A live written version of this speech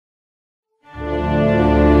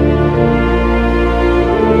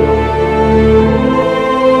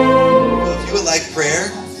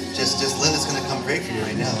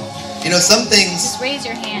some things, just raise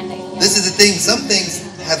your hand. this is the thing, some things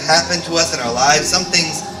have happened to us in our lives. Some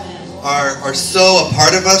things are so a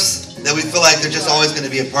part of us that we feel like they're just always going to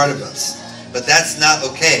be a part of us. But that's not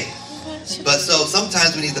okay. But so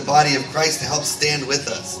sometimes we need the body of Christ to help stand with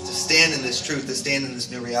us, to stand in this truth, to stand in this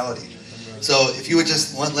new reality. So if you would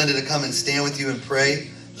just want Linda to come and stand with you and pray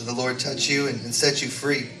that the Lord touch you and set you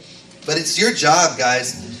free. But it's your job,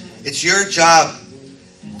 guys. It's your job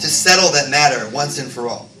to settle that matter once and for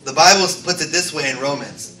all. The Bible puts it this way in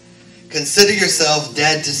Romans. Consider yourself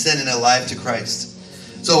dead to sin and alive to Christ.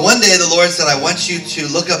 So one day the Lord said, I want you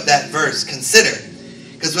to look up that verse, consider.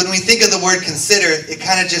 Because when we think of the word consider, it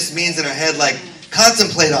kind of just means in our head like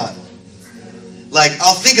contemplate on. Like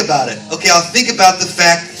I'll think about it. Okay, I'll think about the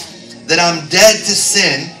fact that I'm dead to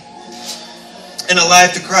sin and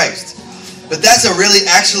alive to Christ. But that's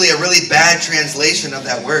actually a really bad translation of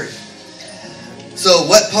that word. So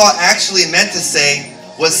what Paul actually meant to say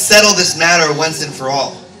was settle this matter once and for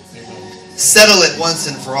all. Settle it once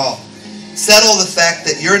and for all. Settle the fact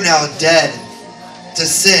that you're now dead to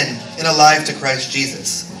sin and alive to Christ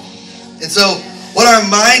Jesus. And so what our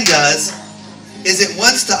mind does is it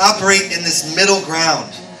wants to operate in this middle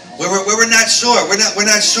ground where we're not sure. We're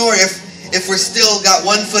not sure if we're still got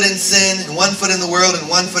one foot in sin and one foot in the world and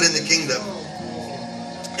one foot in the kingdom.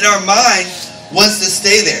 And our mind wants to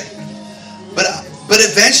stay there. But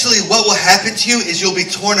eventually what will happen to you is you'll be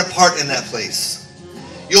torn apart in that place.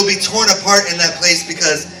 You'll be torn apart in that place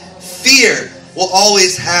because fear will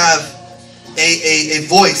always have a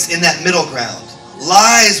voice in that middle ground.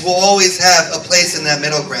 Lies will always have a place in that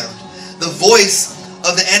middle ground. The voice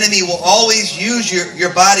of the enemy will always use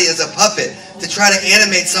your body as a puppet to try to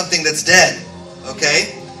animate something that's dead.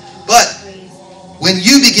 Okay? But when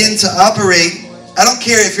you begin to operate, I don't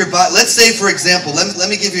care if your body, let's say for example, let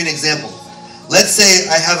me give you an example. Let's say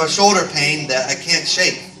I have a shoulder pain that I can't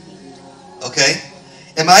shake. Okay?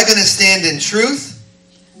 Am I going to stand in truth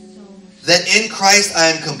that in Christ I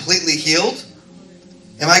am completely healed?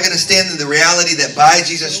 Am I going to stand in the reality that by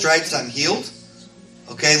Jesus' stripes I'm healed?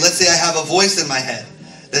 Okay, let's say I have a voice in my head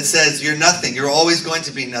that says you're nothing. You're always going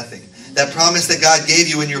to be nothing. That promise that God gave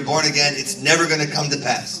you when you're born again, it's never going to come to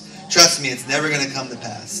pass. Trust me, it's never going to come to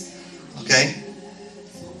pass. Okay?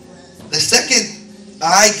 The second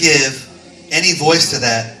I give any voice to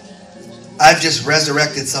that, I've just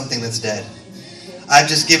resurrected something that's dead. I've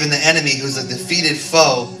just given the enemy, who's a defeated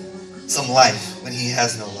foe, some life when he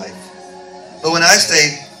has no life. But when I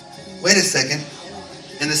say, wait a second,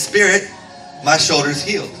 in the spirit, my shoulder's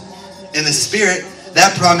healed. In the spirit,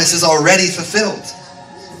 that promise is already fulfilled.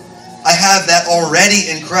 I have that already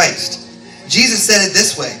in Christ. Jesus said it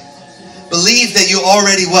this way. Believe that you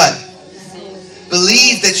already what?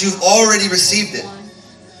 Believe that you've already received it.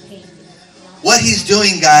 What he's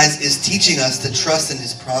doing, guys, is teaching us to trust in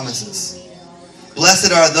his promises.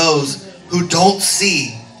 Blessed are those who don't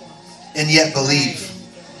see and yet believe.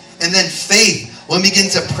 And then faith, when we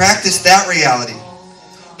begin to practice that reality,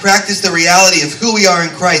 practice the reality of who we are in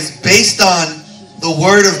Christ based on the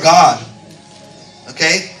Word of God.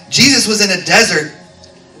 Okay? Jesus was in a desert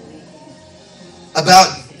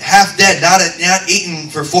about half dead, not eaten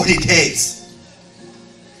for 40 days.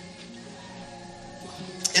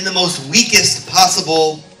 In the most weakest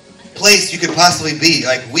possible place you could possibly be.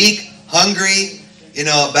 Like weak, hungry,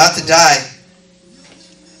 about to die.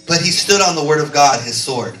 But he stood on the Word of God, his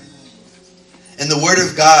sword. And the Word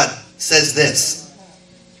of God says this.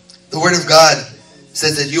 The Word of God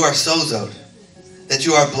says that you are sozoed, that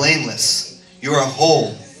you are blameless, you are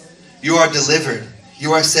whole, you are delivered,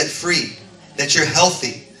 you are set free, that you're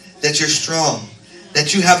healthy, that you're strong,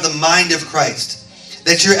 that you have the mind of Christ,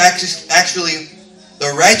 that you're actually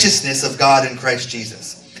the righteousness of God in Christ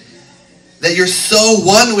Jesus, that you're so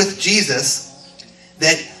one with Jesus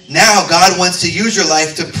that now God wants to use your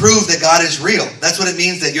life to prove that God is real. That's what it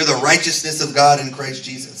means, that you're the righteousness of God in Christ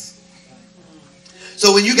Jesus.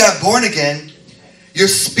 So when you got born again, your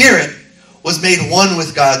spirit was made one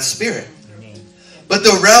with God's spirit. But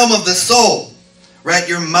the realm of the soul, right,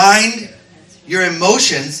 your mind, your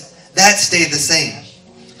emotions, that stayed the same.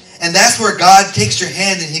 And that's where God takes your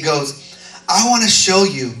hand and he goes, I want to show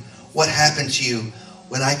you what happened to you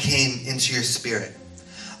when I came into your spirit.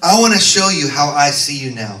 I want to show you how I see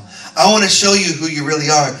you now. I want to show you who you really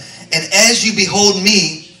are. And as you behold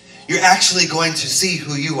me, you're actually going to see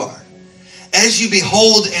who you are. As you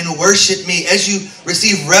behold and worship me, as you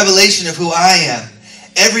receive revelation of who I am,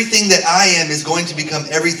 everything that I am is going to become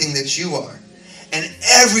everything that you are. And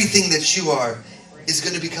everything that you are is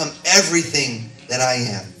going to become everything that I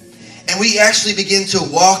am. And we actually begin to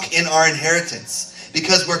walk in our inheritance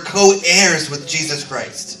because we're co-heirs with Jesus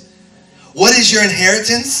Christ. What is your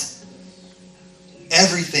inheritance?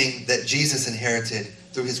 everything that Jesus inherited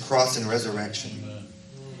through his cross and resurrection.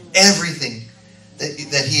 Everything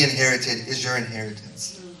that he inherited is your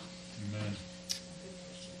inheritance.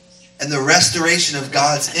 And the restoration of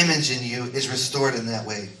God's image in you is restored in that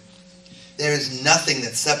way. There is nothing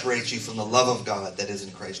that separates you from the love of God that is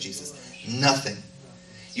in Christ Jesus. Nothing.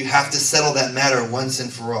 You have to settle that matter once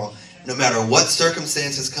and for all. No matter what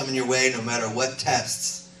circumstances come in your way, no matter what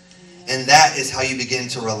tests. And that is how you begin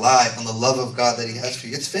to rely on the love of God that he has for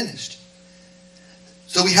you. It's finished.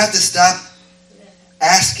 So we have to stop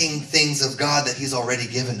asking things of God that he's already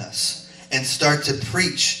given us and start to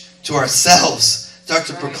preach to ourselves. Start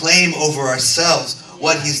to proclaim over ourselves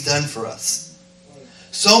what he's done for us.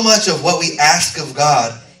 So much of what we ask of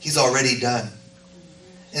God, he's already done.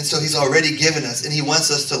 And so he's already given us, and he wants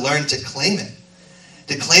us to learn to claim it.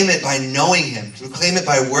 To claim it by knowing him. To claim it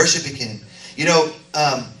by worshiping him. You know,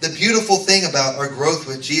 the beautiful thing about our growth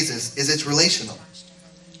with Jesus is it's relational.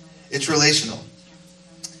 It's relational.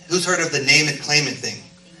 Who's heard of the name it, claim it thing?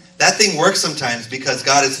 That thing works sometimes because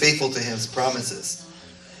God is faithful to his promises.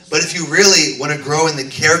 But if you really want to grow in the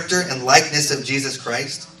character and likeness of Jesus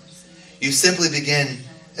Christ, you simply begin,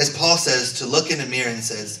 as Paul says, to look in a mirror and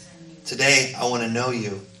says, today I want to know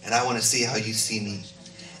you and I want to see how you see me.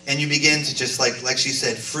 And you begin to just, like she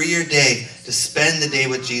said, free your day to spend the day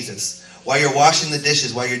with Jesus. While you're washing the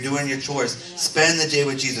dishes, while you're doing your chores, spend the day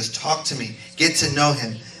with Jesus. Talk to me. Get to know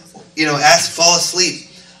him. You know, fall asleep.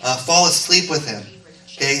 Fall asleep with him.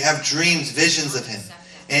 Okay, have dreams, visions of him.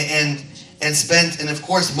 And of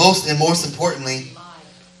course, most importantly,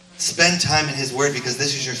 spend time in his word, because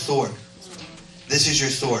this is your sword. This is your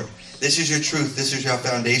sword. This is your truth. This is your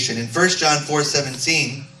foundation. In 1 John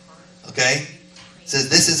 4:17, okay, it says,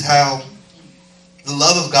 this is how the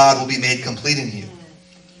love of God will be made complete in you,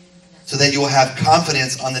 so that you will have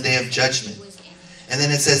confidence on the day of judgment. And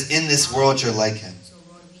then it says, in this world you're like him.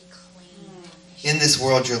 In this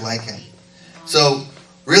world you're like him. So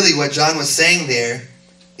really what John was saying there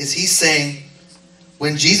is he's saying,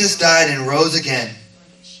 when Jesus died and rose again,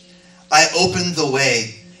 I opened the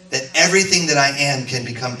way that everything that I am can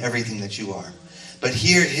become everything that you are. But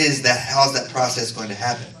how's that process going to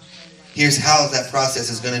happen? Here's how that process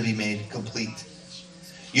is going to be made complete.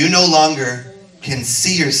 You no longer can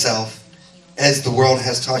see yourself as the world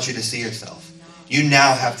has taught you to see yourself. You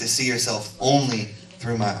now have to see yourself only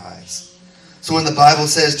through my eyes. So when the Bible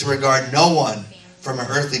says to regard no one from an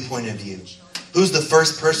earthly point of view, who's the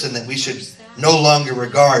first person that we should no longer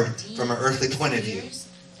regard from an earthly point of view?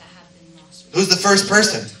 Who's the first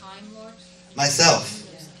person? Myself.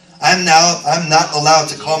 I'm not allowed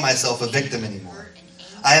to call myself a victim anymore.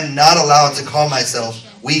 I am not allowed to call myself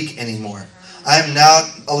weak anymore. I am not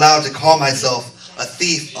allowed to call myself a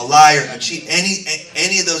thief, a liar, a cheat,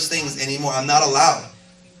 any of those things anymore. I'm not allowed.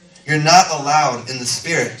 You're not allowed in the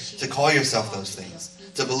Spirit to call yourself those things,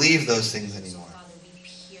 to believe those things anymore.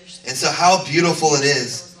 And so how beautiful it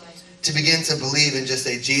is to begin to believe and just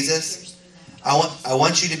say, Jesus, I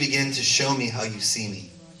want you to begin to show me how you see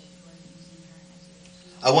me.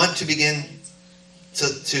 I want to begin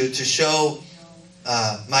to show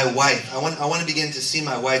my wife. I want to begin to see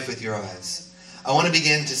my wife with your eyes. I want to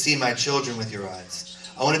begin to see my children with your eyes.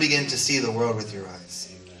 I want to begin to see the world with your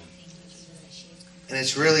eyes. And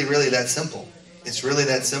it's really, really that simple. It's really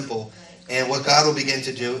that simple. And what God will begin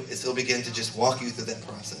to do is he'll begin to just walk you through that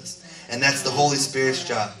process. And that's the Holy Spirit's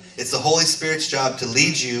job. It's the Holy Spirit's job to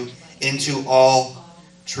lead you into all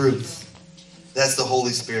truth. That's the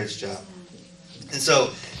Holy Spirit's job. And so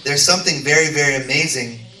there's something very, very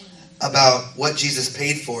amazing about what Jesus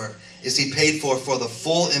paid for. Is he paid for the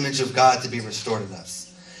full image of God to be restored in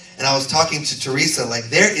us. And I was talking to Teresa, like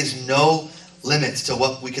there is no limits to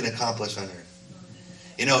what we can accomplish on earth.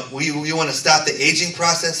 You know, you want to stop the aging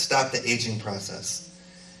process, stop the aging process.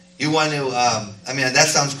 You want to, that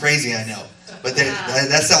sounds crazy, I know. But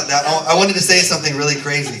I wanted to say something really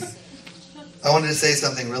crazy.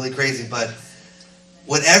 But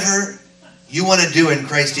whatever you want to do in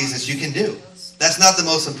Christ Jesus, you can do. That's not the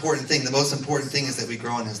most important thing. The most important thing is that we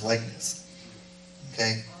grow in his likeness.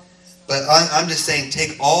 Okay? But I'm just saying,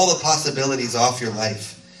 take all the possibilities off your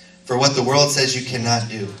life for what the world says you cannot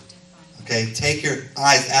do. Okay? Take your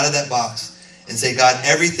eyes out of that box and say, God,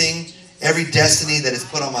 every destiny that is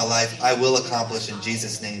put on my life, I will accomplish in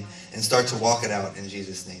Jesus' name, and start to walk it out in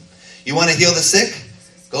Jesus' name. You want to heal the sick?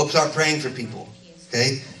 Go start praying for people.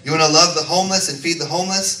 Okay? You want to love the homeless and feed the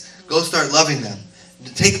homeless? Go start loving them.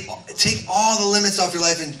 Take all the limits off your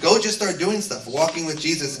life and go just start doing stuff, walking with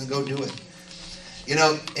Jesus, and go do it. You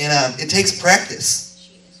know, and it takes practice.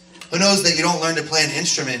 Who knows that you don't learn to play an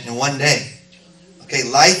instrument in one day? Okay,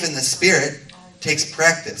 life in the Spirit takes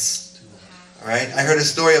practice. All right? I heard a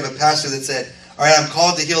story of a pastor that said, all right, I'm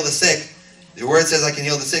called to heal the sick. The word says I can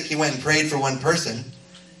heal the sick. He went and prayed for one person,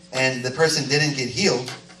 and the person didn't get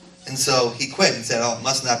healed, and so he quit and said, oh, it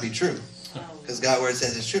must not be true, because God's word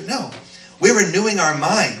says it's true. No. We're renewing our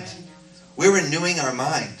mind. We're renewing our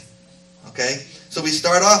mind. Okay? So we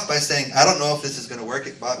start off by saying, I don't know if this is going to work.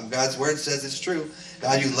 God's word says it's true.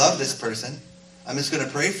 God, you love this person. I'm just going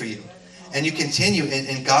to pray for you. And you continue,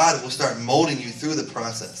 and God will start molding you through the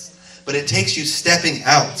process. But it takes you stepping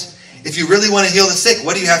out. If you really want to heal the sick,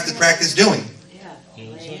 what do you have to practice doing?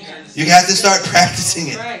 You have to start practicing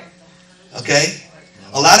it. Okay?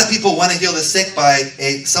 A lot of people want to heal the sick by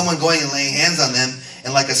someone going and laying hands on them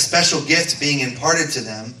and like a special gift being imparted to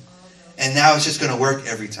them. And now it's just going to work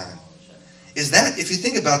every time. Is that, if you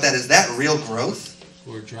think about that, is that real growth?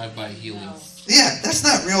 Or drive-by healing. Yeah, that's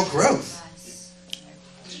not real growth.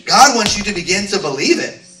 God wants you to begin to believe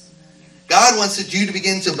it. God wants you to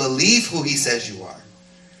begin to believe who He says you are.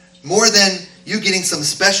 More than you getting some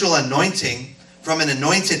special anointing from an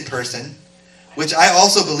anointed person, which I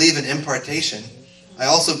also believe in impartation. I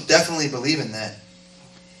also definitely believe in that.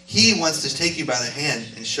 He wants to take you by the hand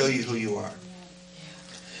and show you who you are.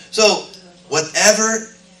 So,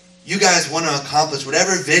 whatever you guys want to accomplish,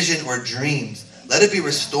 whatever vision or dreams, let it be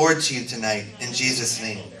restored to you tonight in Jesus'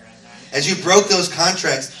 name. As you broke those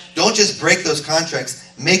contracts, don't just break those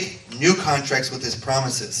contracts. Make new contracts with His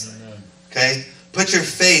promises. Okay? Put your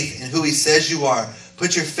faith in who He says you are.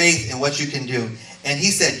 Put your faith in what you can do. And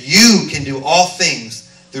He said you can do all things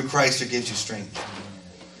through Christ who gives you strength.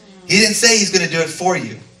 He didn't say He's going to do it for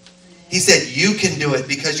you. He said you can do it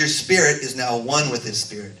because your spirit is now one with His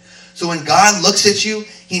Spirit. So when God looks at you,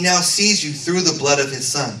 He now sees you through the blood of His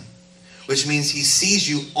Son, which means He sees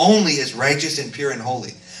you only as righteous and pure and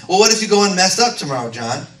holy. Well, what if you go and mess up tomorrow,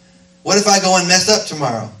 John? What if I go and mess up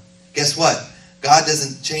tomorrow? Guess what? God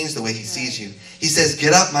doesn't change the way He sees you. He says,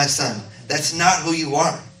 get up, my son. That's not who you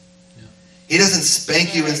are. He doesn't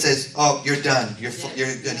spank you and says, oh, you're done. You're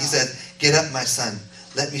good. He says, get up, my son.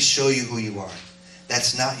 Let me show you who you are.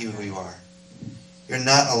 That's not who you are. You're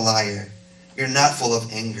not a liar. You're not full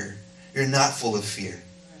of anger. You're not full of fear.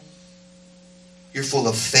 You're full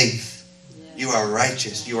of faith. You are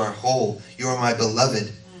righteous. You are whole. You are my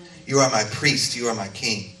beloved. You are my priest. You are my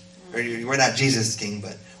king. We're not Jesus' king,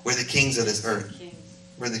 but we're the kings of this earth.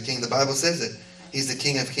 We're the king. The Bible says it. He's the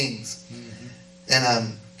King of Kings.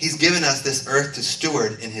 And He's given us this earth to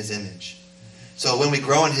steward in His image. So when we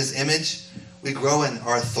grow in His image, we grow in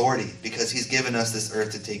our authority because He's given us this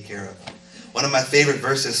earth to take care of. One of my favorite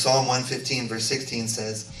verses, Psalm 115, verse 16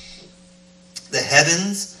 says, the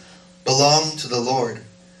heavens belong to the Lord,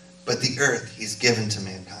 but the earth He's given to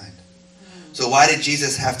mankind. So why did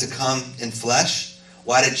Jesus have to come in flesh?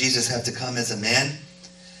 Why did Jesus have to come as a man?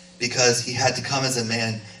 Because He had to come as a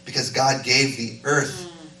man because God gave the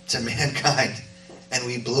earth to mankind and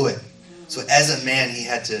we blew it. So as a man, He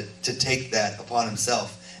had to take that upon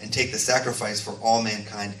Himself and take the sacrifice for all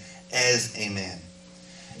mankind as a man.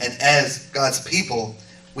 And as God's people,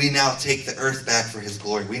 we now take the earth back for His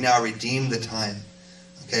glory. We now redeem the time.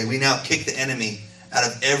 Okay, we now kick the enemy out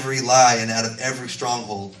of every lie and out of every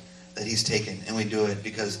stronghold that he's taken. And we do it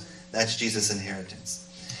because that's Jesus' inheritance.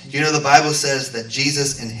 You know, the Bible says that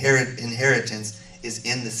Jesus' inheritance is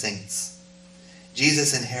in the saints.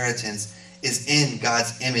 Jesus' inheritance is in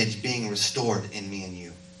God's image being restored in me and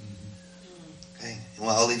you. Okay? Well,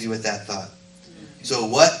 I'll leave you with that thought. So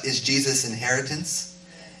what is Jesus' inheritance?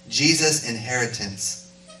 Jesus'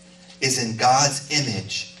 inheritance is in God's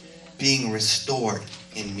image being restored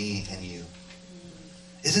in me and you.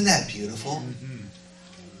 Isn't that beautiful?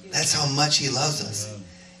 That's how much He loves us.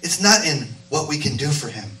 It's not in what we can do for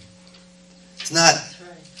Him. It's not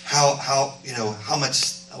how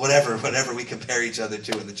much, whatever we compare each other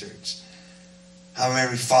to in the church. How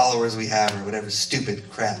many followers we have or whatever stupid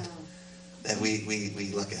crap that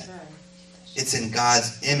we look at. It's in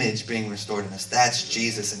God's image being restored in us. That's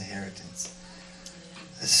Jesus' inheritance.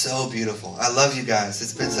 It's so beautiful. I love you guys.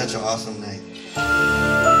 It's been such an awesome night.